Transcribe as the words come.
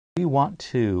We want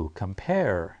to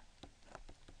compare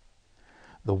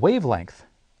the wavelength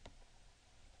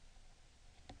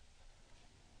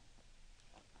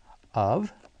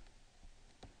of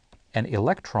an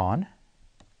electron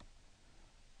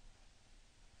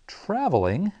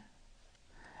traveling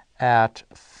at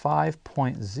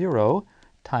 5.0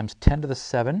 times 10 to the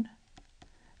 7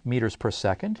 meters per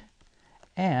second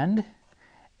and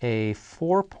a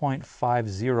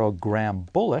 4.50 gram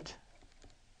bullet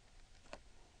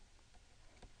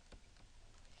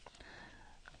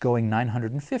going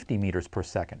 950 meters per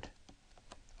second.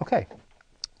 Okay,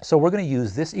 so we're going to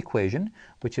use this equation,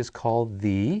 which is called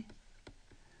the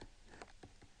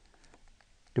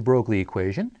de Broglie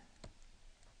equation,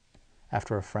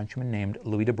 after a Frenchman named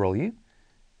Louis de Broglie.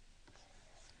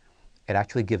 It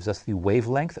actually gives us the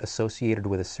wavelength associated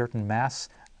with a certain mass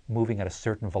moving at a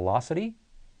certain velocity.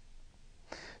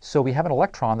 So we have an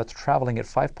electron that's traveling at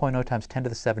 5.0 times 10 to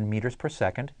the 7 meters per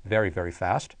second, very, very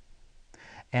fast,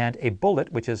 and a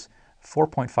bullet, which is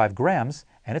 4.5 grams,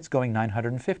 and it's going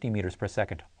 950 meters per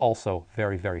second, also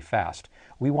very, very fast.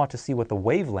 We want to see what the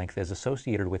wavelength is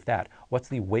associated with that. What's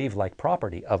the wave-like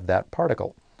property of that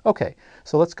particle? Okay,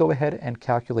 so let's go ahead and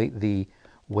calculate the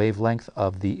wavelength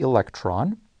of the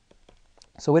electron.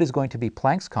 So it is going to be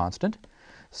Planck's constant,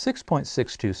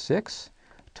 6.626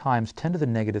 times 10 to the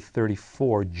negative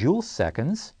 34 joule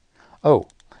seconds. Oh,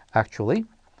 actually,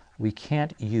 we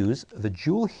can't use the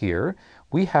joule here.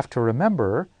 We have to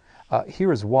remember,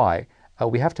 here is why.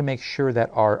 We have to make sure that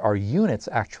our units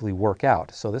actually work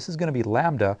out. So this is going to be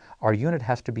lambda. Our unit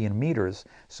has to be in meters.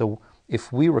 So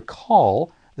if we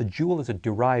recall, the joule is a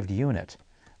derived unit.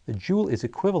 The joule is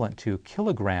equivalent to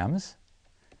kilograms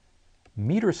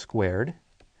meter squared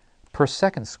per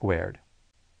second squared.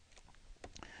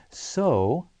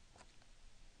 So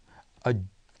a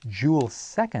joule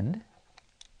second,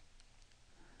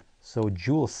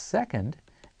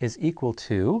 is equal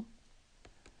to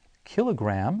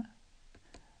kilogram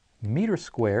meter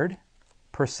squared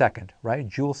per second, right?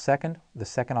 Joule second, the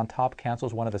second on top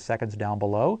cancels one of the seconds down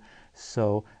below,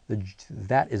 so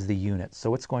that is the unit.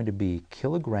 So it's going to be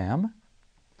kilogram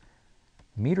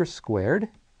meter squared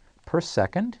per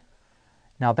second.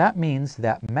 Now that means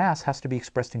that mass has to be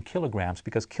expressed in kilograms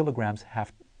because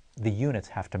the units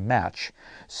have to match.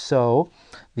 So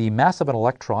the mass of an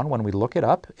electron, when we look it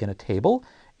up in a table,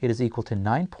 it is equal to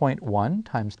 9.1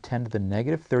 times 10 to the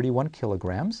negative 31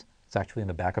 kilograms. It's actually in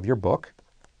the back of your book.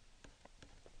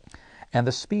 And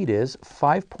the speed is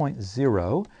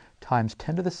 5.0 times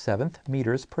 10 to the 7th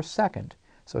meters per second.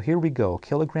 So here we go.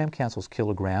 Kilogram cancels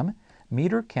kilogram.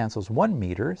 Meter cancels 1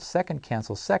 meter. Second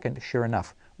cancels second. Sure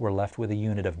enough, we're left with a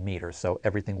unit of meters. So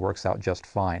everything works out just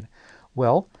fine.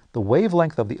 Well, the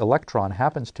wavelength of the electron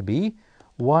happens to be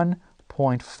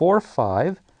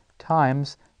 1.45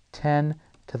 times 10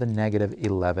 to the negative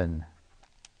 11.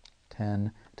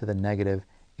 10 to the negative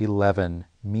 11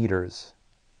 meters.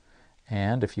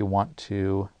 And if you want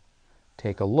to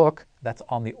take a look, that's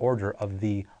on the order of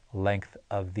the length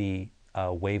of the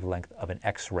wavelength of an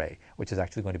X-ray, which is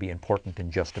actually going to be important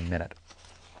in just a minute.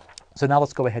 So now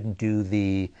let's go ahead and do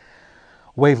the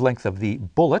wavelength of the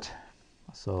bullet.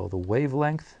 So the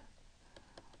wavelength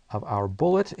of our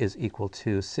bullet is equal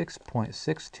to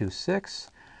 6.626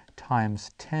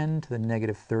 times 10 to the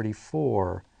negative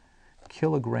 34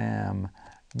 kilogram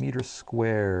meter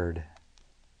squared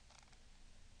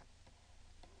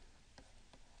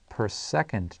per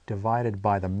second divided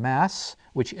by the mass,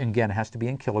 which again has to be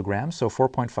in kilograms. So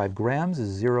 4.5 grams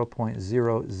is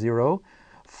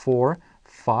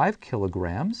 0.0045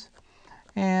 kilograms.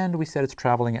 And we said it's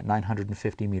traveling at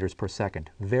 950 meters per second.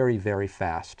 Very, very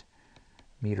fast.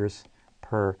 Meters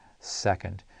per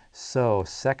second. So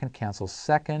second cancels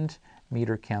second,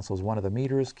 meter cancels one of the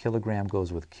meters, kilogram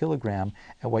goes with kilogram,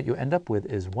 and what you end up with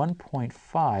is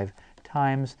 1.5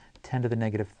 times 10 to the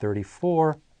negative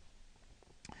 34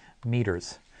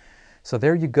 meters. So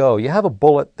there you go. You have a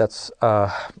bullet that's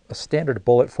a standard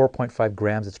bullet, 4.5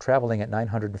 grams. It's traveling at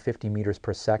 950 meters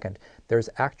per second. There's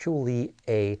actually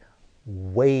a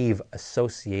wave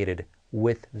associated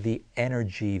with the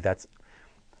energy that's,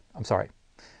 I'm sorry,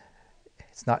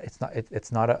 it's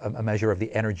not a measure of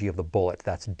the energy of the bullet.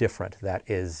 That's different. That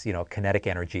is, kinetic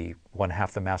energy,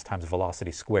 1/2 the mass times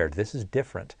velocity squared. This is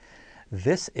different.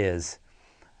 This is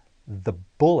the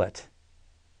bullet.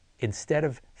 Instead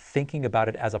of thinking about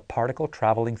it as a particle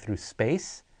traveling through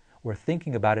space, we're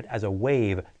thinking about it as a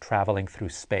wave traveling through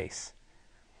space.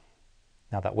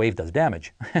 Now that wave does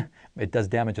damage. It does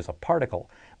damage as a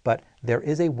particle, but there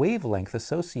is a wavelength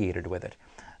associated with it.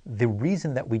 The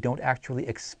reason that we don't actually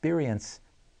experience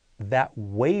that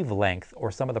wavelength,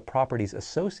 or some of the properties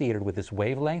associated with this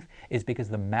wavelength, is because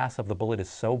the mass of the bullet is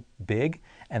so big,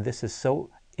 and this is so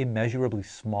immeasurably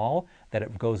small that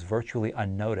it goes virtually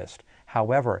unnoticed.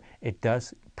 However, it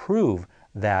does prove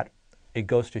that, it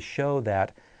goes to show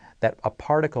that a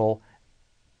particle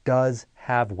does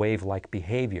have wave-like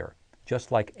behavior,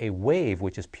 just like a wave,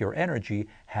 which is pure energy,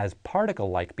 has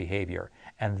particle-like behavior.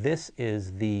 And this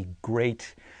is the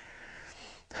great,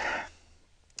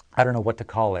 I don't know what to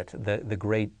call it, the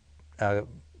great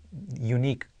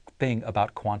unique thing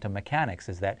about quantum mechanics,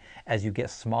 is that as you get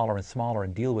smaller and smaller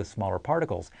and deal with smaller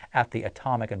particles at the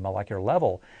atomic and molecular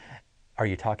level, are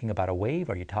you talking about a wave?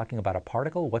 Are you talking about a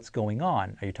particle? What's going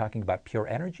on? Are you talking about pure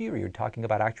energy, or are you talking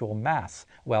about actual mass?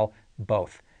 Well,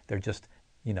 both. They're just,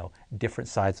 different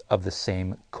sides of the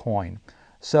same coin.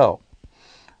 So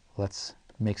let's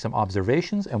make some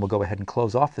observations, and we'll go ahead and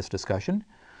close off this discussion.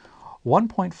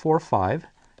 1.45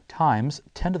 times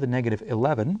 10 to the negative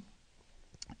 11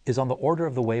 is on the order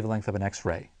of the wavelength of an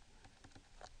X-ray.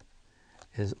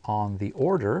 Is on the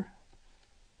order,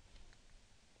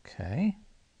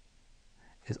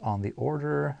 is on the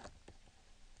order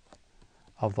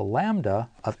of the lambda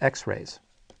of X-rays.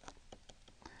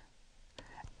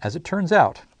 As it turns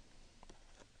out,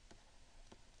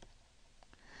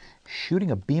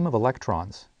 shooting a beam of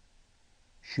electrons,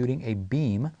 shooting a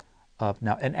beam of,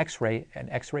 now an X-ray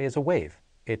is a wave.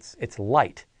 It's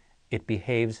light. It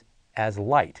behaves as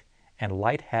light, and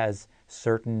light has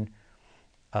certain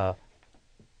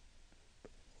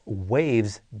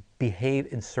waves behave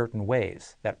in certain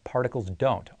ways that particles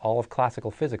don't. All of classical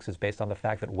physics is based on the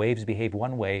fact that waves behave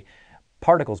one way,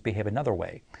 particles behave another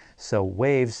way. So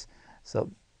waves, so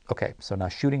now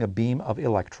shooting a beam of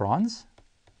electrons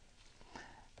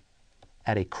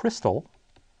at a crystal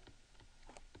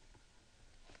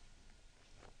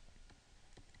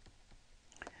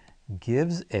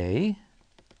gives a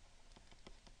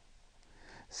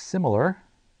similar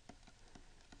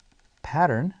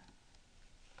pattern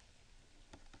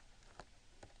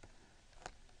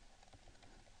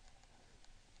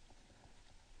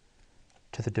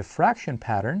to the diffraction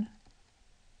pattern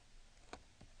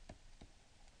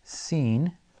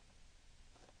seen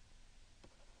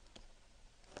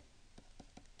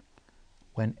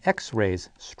when X-rays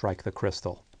strike the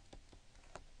crystal.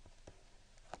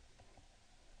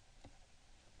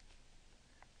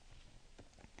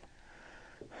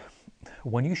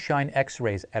 When you shine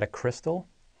X-rays at a crystal,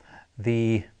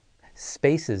 the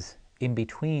spaces in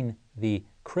between the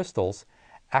crystals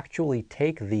actually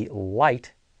take the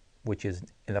light, which is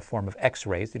in the form of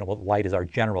X-rays. Light is our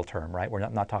general term, right? We're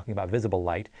not talking about visible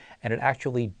light. And it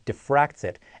actually diffracts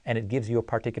it, and it gives you a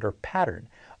particular pattern.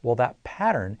 Well, that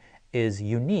pattern is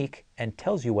unique and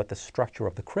tells you what the structure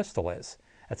of the crystal is.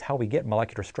 That's how we get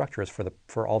molecular structures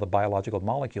for all the biological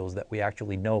molecules, that we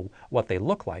actually know what they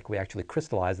look like. We actually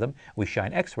crystallize them. We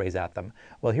shine X-rays at them.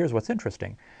 Well, here's what's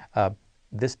interesting.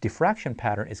 This diffraction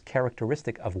pattern is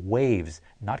characteristic of waves,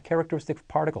 not characteristic of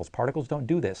particles. Particles don't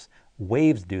do this.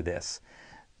 Waves do this.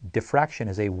 Diffraction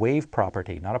is a wave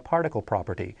property, not a particle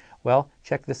property. Well,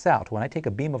 check this out. When I take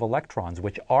a beam of electrons,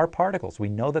 which are particles, we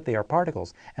know that they are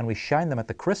particles, and we shine them at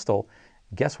the crystal,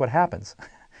 guess what happens?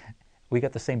 We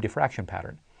get the same diffraction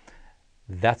pattern.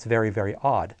 That's very, very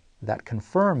odd. That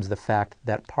confirms the fact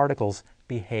that particles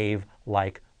behave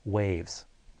like waves.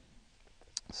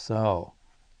 So,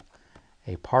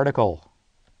 a particle,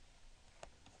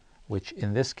 which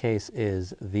in this case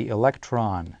is the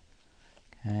electron,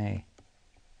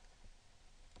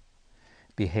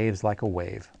 behaves like a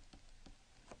wave.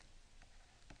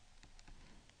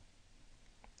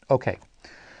 Okay.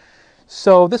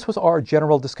 So this was our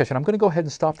general discussion. I'm going to go ahead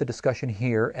and stop the discussion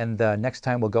here, and next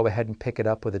time we'll go ahead and pick it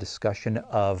up with a discussion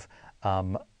of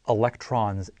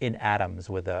electrons in atoms,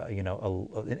 with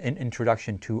an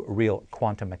introduction to real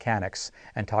quantum mechanics,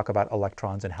 and talk about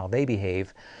electrons and how they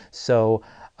behave. So,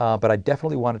 but I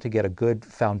definitely wanted to get a good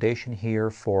foundation here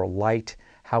for light,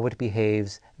 how it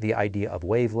behaves, the idea of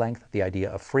wavelength, the idea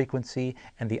of frequency,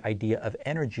 and the idea of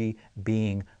energy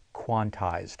being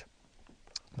quantized.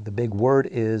 The big word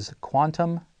is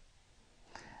quantum,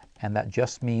 and that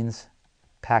just means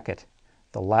packet,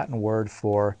 the Latin word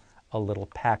for a little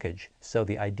package. So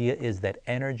the idea is that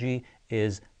energy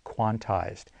is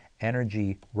quantized.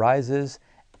 Energy rises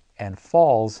and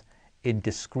falls in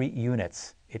discrete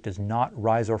units. It does not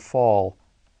rise or fall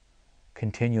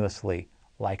continuously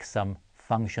like some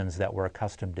functions that we're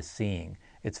accustomed to seeing.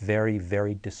 It's very,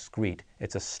 very discrete.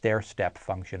 It's a stair-step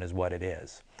function is what it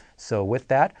is. So with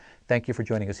that, thank you for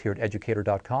joining us here at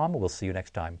Educator.com. We'll see you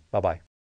next time. Bye-bye.